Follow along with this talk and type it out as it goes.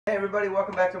Hey everybody,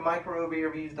 welcome back to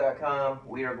microbeerreviews.com.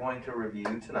 We are going to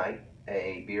review tonight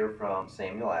a beer from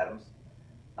Samuel Adams.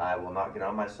 I will not get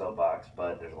on my soapbox,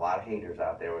 but there's a lot of haters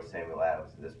out there with Samuel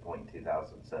Adams at this point in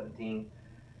 2017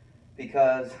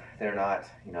 because they're not,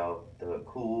 the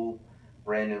cool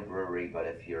brand new brewery. But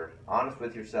if you're honest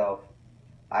with yourself,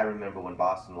 I remember when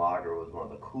Boston Lager was one of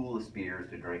the coolest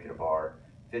beers to drink at a bar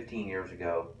 15 years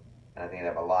ago, and I think it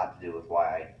had a lot to do with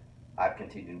why I've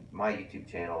continued my YouTube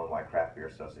channel and why craft beer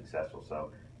is so successful.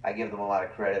 So I give them a lot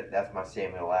of credit. That's my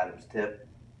Samuel Adams tip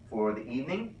for the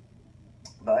evening.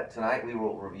 But tonight we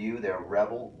will review their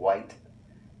Rebel White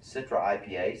Citra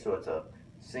IPA. So it's a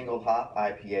single hop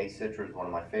IPA. Citra is one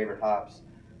of my favorite hops.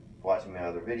 Watching my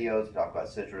other videos, talk about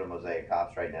Citra and Mosaic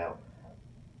hops right now.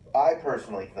 I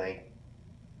personally think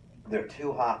there are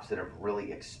two hops that have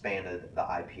really expanded the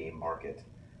IPA market.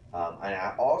 And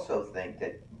I also think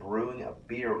that brewing a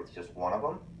beer with just one of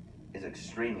them is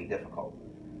extremely difficult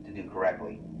to do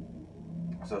correctly.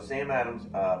 So Sam Adams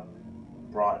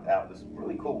brought out this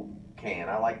really cool can.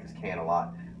 I like this can a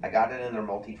lot. I got it in their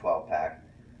multi 12 pack.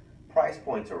 Price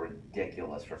points are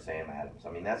ridiculous for Sam Adams. I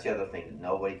mean, that's the other thing that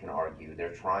nobody can argue.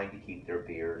 They're trying to keep their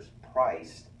beers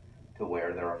priced to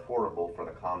where they're affordable for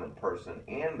the common person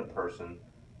and the person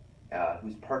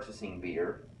who's purchasing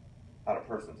beer. A lot of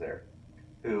persons there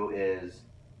who is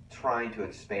trying to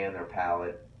expand their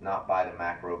palate, not buy the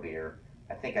macro beer.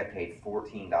 I think I paid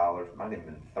 $14, might have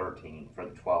been $13 for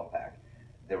the 12 pack.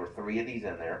 There were 3 of these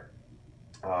in there.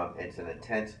 It's an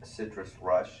intense citrus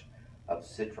rush of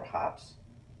Citra hops.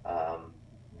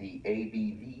 The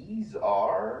ABVs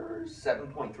are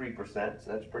 7.3%,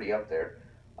 so that's pretty up there.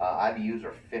 IBUs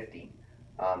are 50.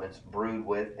 It's brewed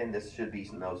with, and this should be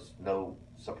no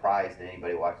surprise to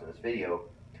anybody watching this video,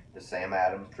 the Sam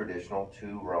Adams traditional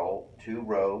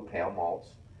two-row pale malts,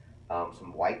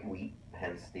 some white wheat,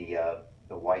 hence the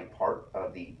white part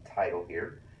of the title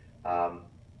here.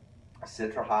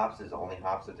 Citra hops is the only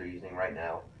hops that they're using right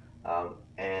now,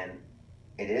 and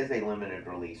it is a limited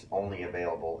release, only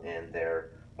available in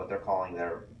what they're calling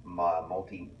their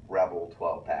multi-rebel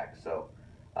 12 pack. So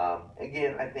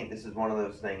again, I think this is one of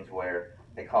those things where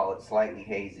they call it slightly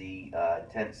hazy,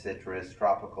 intense citrus,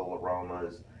 tropical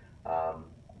aromas,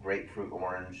 grapefruit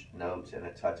orange notes, and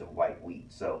a touch of white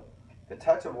wheat. So the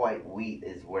touch of white wheat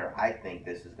is where I think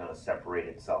this is going to separate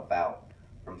itself out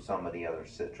from some of the other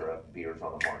Citra beers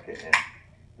on the market. And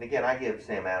again, I give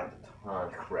Sam Adams a ton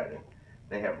of credit.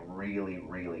 They have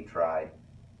really tried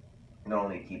not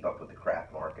only to keep up with the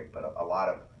craft market, but a lot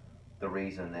of the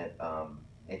reason that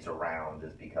it's around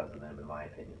is because of them, in my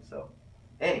opinion. So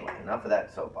anyway, enough of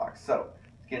that soapbox. So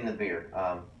let's get into the beer.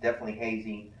 Definitely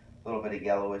hazy. A little bit of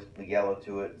yellow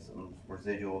to it, some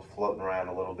residuals floating around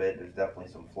a little bit. There's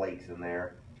definitely some flakes in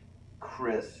there.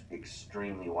 Crisp,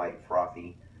 extremely white,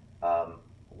 frothy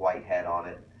white head on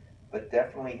it, but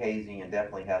definitely hazy and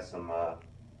definitely has some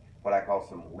what I call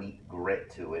some wheat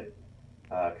grit to it.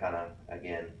 Kind of,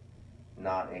 again,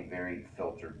 not a very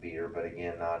filtered beer, but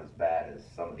again, not as bad as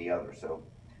some of the others. So,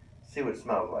 see what it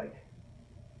smells like.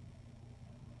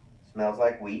 Smells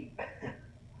like wheat.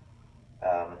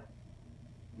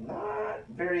 Not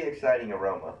very exciting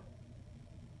aroma.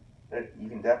 You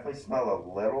can definitely smell a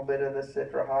little bit of the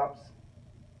Citra hops.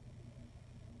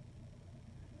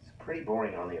 It's pretty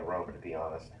boring on the aroma, to be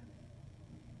honest.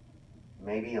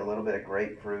 Maybe a little bit of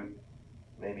grapefruit,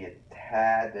 maybe a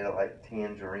tad bit of like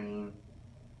tangerine,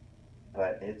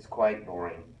 but it's quite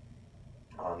boring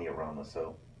on the aroma.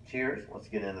 So cheers, let's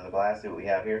get into the glass, see what we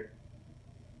have here.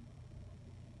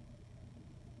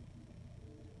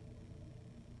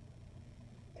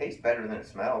 Tastes better than it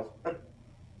smells.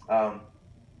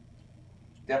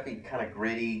 Definitely kind of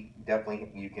gritty. Definitely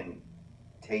you can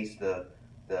taste the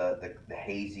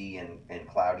hazy and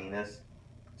cloudiness.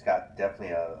 It's got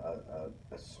definitely a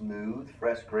smooth,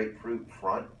 fresh grapefruit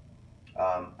front.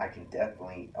 I can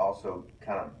definitely also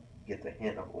kind of get the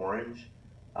hint of orange.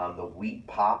 The wheat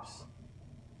pops.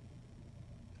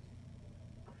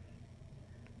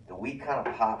 The wheat kind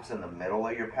of pops in the middle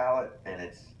of your palate, and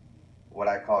it's what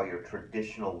I call your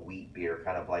traditional wheat beer,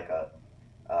 kind of like a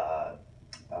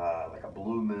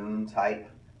Blue Moon type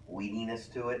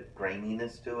wheatiness to it,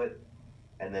 graininess to it,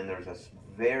 and then there's a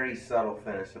very subtle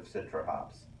finish of Citra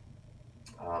hops.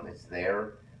 It's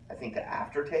there. I think the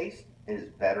aftertaste is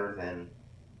better than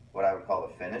what I would call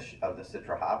the finish of the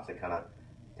Citra hops. It kind of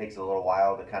takes a little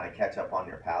while to kind of catch up on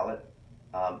your palate.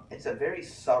 It's a very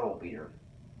subtle beer,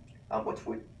 which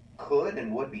could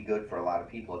and would be good for a lot of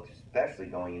people, especially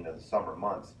going into the summer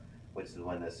months, which is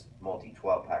when this multi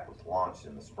 12 pack was launched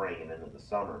in the spring and into the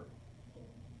summer.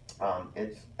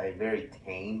 It's a very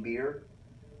tame beer,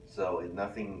 So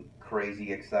nothing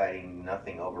crazy exciting,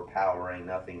 nothing overpowering,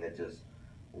 nothing that just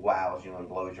wows you and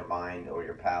blows your mind or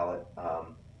your palate.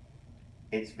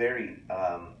 It's very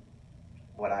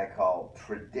what I call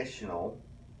traditional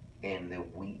in the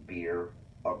wheat beer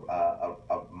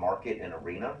market and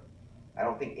arena. I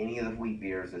don't think any of the wheat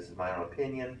beers, this is my own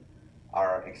opinion,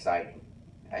 are exciting.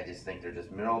 I just think they're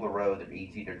just middle of the road. They're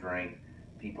easy to drink.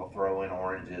 People throw in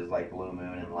oranges like Blue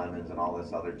Moon and lemons and all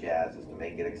this other jazz just to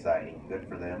make it exciting. Good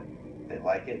for them. If they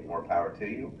like it, more power to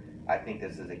you. I think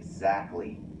this is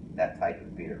exactly that type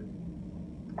of beer.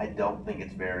 I don't think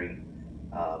it's very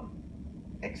um,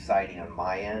 exciting on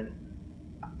my end.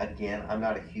 Again, I'm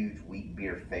not a huge wheat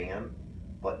beer fan,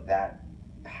 but that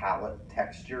palate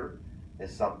texture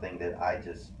is something that I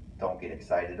just don't get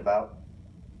excited about.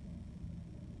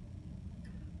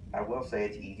 I will say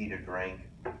it's easy to drink.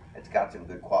 It's got some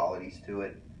good qualities to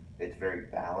it. It's very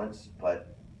balanced,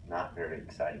 but not very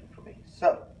exciting for me.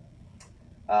 So,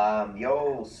 the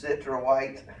old Citra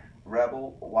White,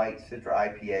 Rebel White Citra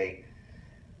IPA.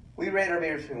 We rate our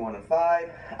beers between 1 and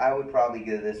 5. I would probably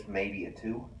give this maybe a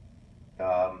 2.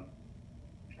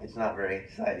 It's not very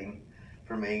exciting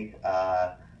for me.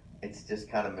 It's just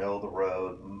kind of middle of the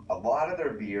road. A lot of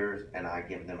their beers, and I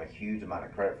give them a huge amount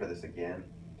of credit for this again,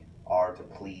 are to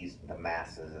please the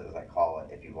masses, as I call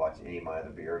it. If you watch any of my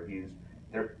other beer reviews,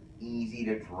 they're easy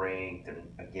to drink. They're,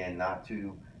 again, not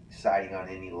too exciting on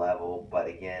any level, but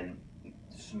again,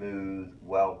 smooth,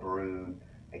 well brewed,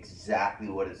 exactly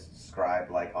what is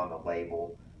described like on the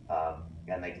label.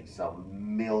 And they can sell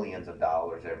millions of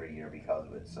dollars every year because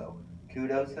of it. So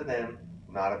kudos to them.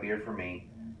 Not a beer for me.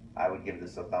 I would give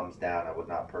this a thumbs down. I would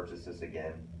not purchase this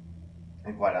again.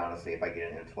 And quite honestly, if I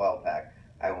get it in a 12 pack,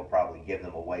 I will probably give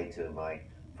them away to my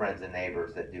friends and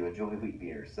neighbors that do enjoy wheat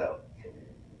beer. So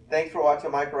thanks for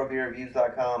watching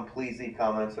microbeerreviews.com. Please leave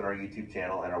comments on our YouTube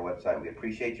channel and our website. We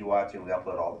appreciate you watching. We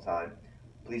upload all the time.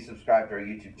 Please subscribe to our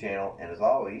YouTube channel. And as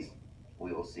always,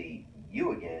 we will see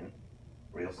you again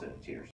real soon. Cheers.